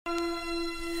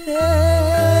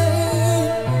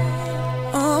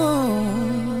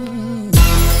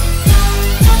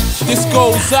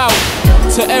goes out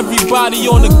to everybody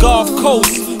on the Gulf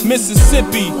Coast,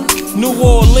 Mississippi, New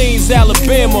Orleans,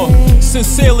 Alabama.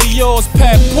 Sincerely yours,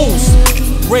 Papoose,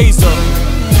 Razah.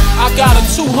 I got a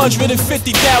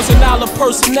 $250,000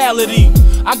 personality.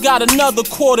 I got another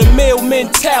 $250,000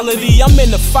 mentality. I'm in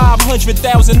the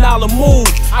 $500,000 mood.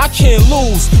 I can't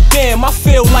lose. Damn, I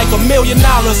feel like $1 million.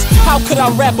 How could I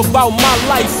rap about my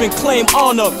life and claim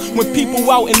honor when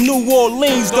people out in New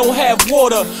Orleans don't have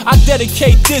water? I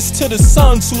dedicate this to the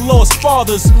sons who lost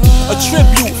fathers, a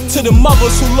tribute to the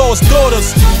mothers who lost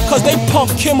daughters. Cause they pump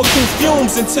chemical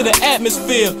fumes into the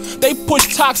atmosphere. They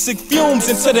push toxic fumes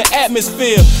into the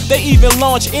atmosphere. They even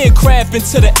launch aircraft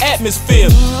into the atmosphere.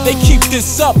 They keep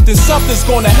this up, then something's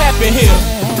gonna happen here.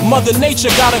 Mother Nature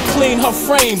gotta clean her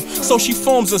frame, so she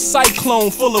forms a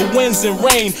cyclone full of winds and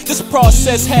rain. This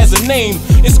process has a name,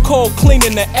 it's called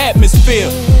cleaning the atmosphere.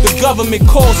 The government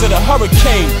calls it a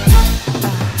hurricane.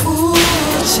 Ooh,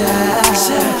 child,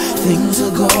 things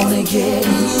are gonna get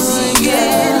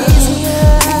easier.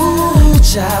 Ooh,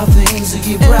 child, things will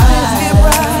get bright,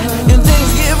 and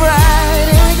things get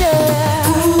bright, yeah.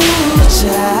 Ooh,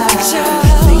 child,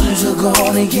 things are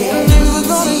gonna get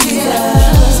easier.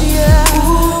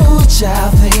 Ooh,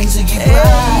 child, things will get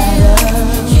brighter,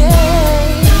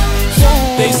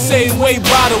 yeah. They say wait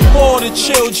by the water,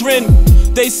 children.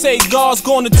 They say God's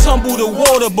gonna tumble the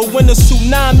water, but when the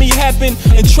tsunami happened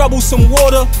and troublesome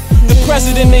water, the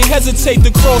president ain't hesitate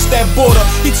to cross that border.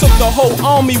 He took the whole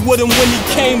army with him when he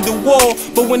came to war,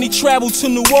 but when he traveled to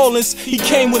New Orleans, he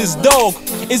came with his dog.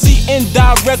 Is he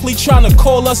indirectly trying to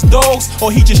call us dogs, or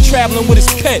he just traveling with his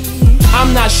pet?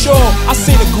 I'm not sure. I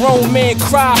seen a grown man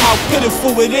cry how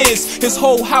pitiful it is. His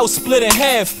whole house split in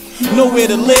half, nowhere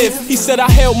to live. He said,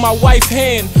 I held my wife's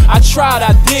hand, I tried,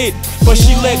 I did, but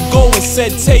she let go and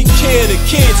said take care of the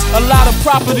kids. A lot of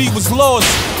property was lost,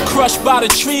 crushed by the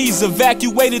trees.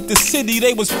 Evacuated the city,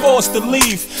 they was forced to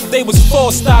leave. They was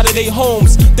forced out of their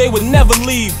homes, they would never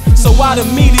leave. So why the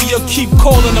media keep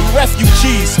calling them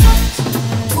refugees?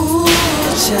 Ooh,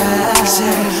 child,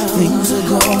 things are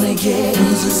gonna get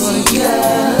easier.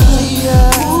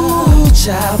 Ooh,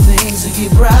 child, things will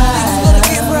get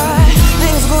bright.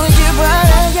 Things gonna get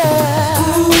brighter, yeah.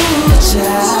 Ooh,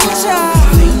 child,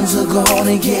 things are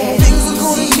gonna get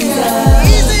easier.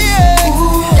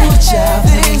 Ooh, child,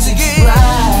 things will get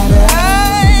brighter.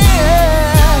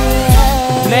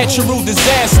 Natural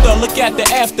disaster, look at the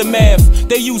aftermath.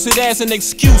 They use it as an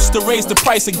excuse to raise the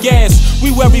price of gas.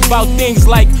 We worry about things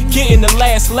like getting the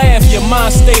last laugh. Your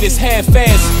mind state is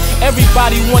half-assed.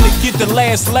 Everybody wanna get the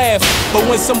last laugh, but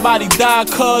when somebody die,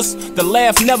 cuz the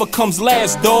laugh never comes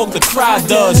last, dog, the cry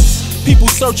does. People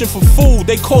searching for food,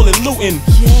 they call it looting.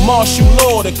 Martial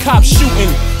law, the cops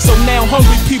shooting. So now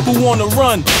hungry people wanna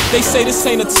run. They say this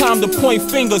ain't a time to point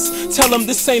fingers. Tell them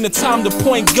this ain't a time to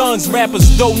point guns.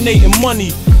 Rappers donating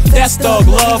money, that's thug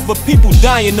love, but people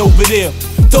dying over there.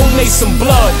 Donate some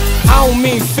blood, I don't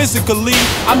mean physically,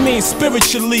 I mean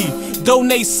spiritually.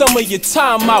 Donate some of your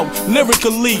time out,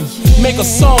 lyrically. Make a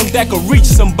song that could reach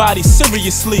somebody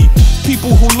seriously.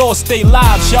 People who lost their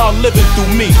lives, y'all living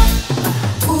through me.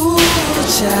 Ooh,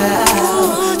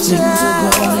 child, things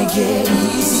are gonna get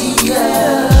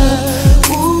easier.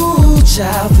 Ooh,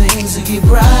 child, things will get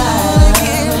bright.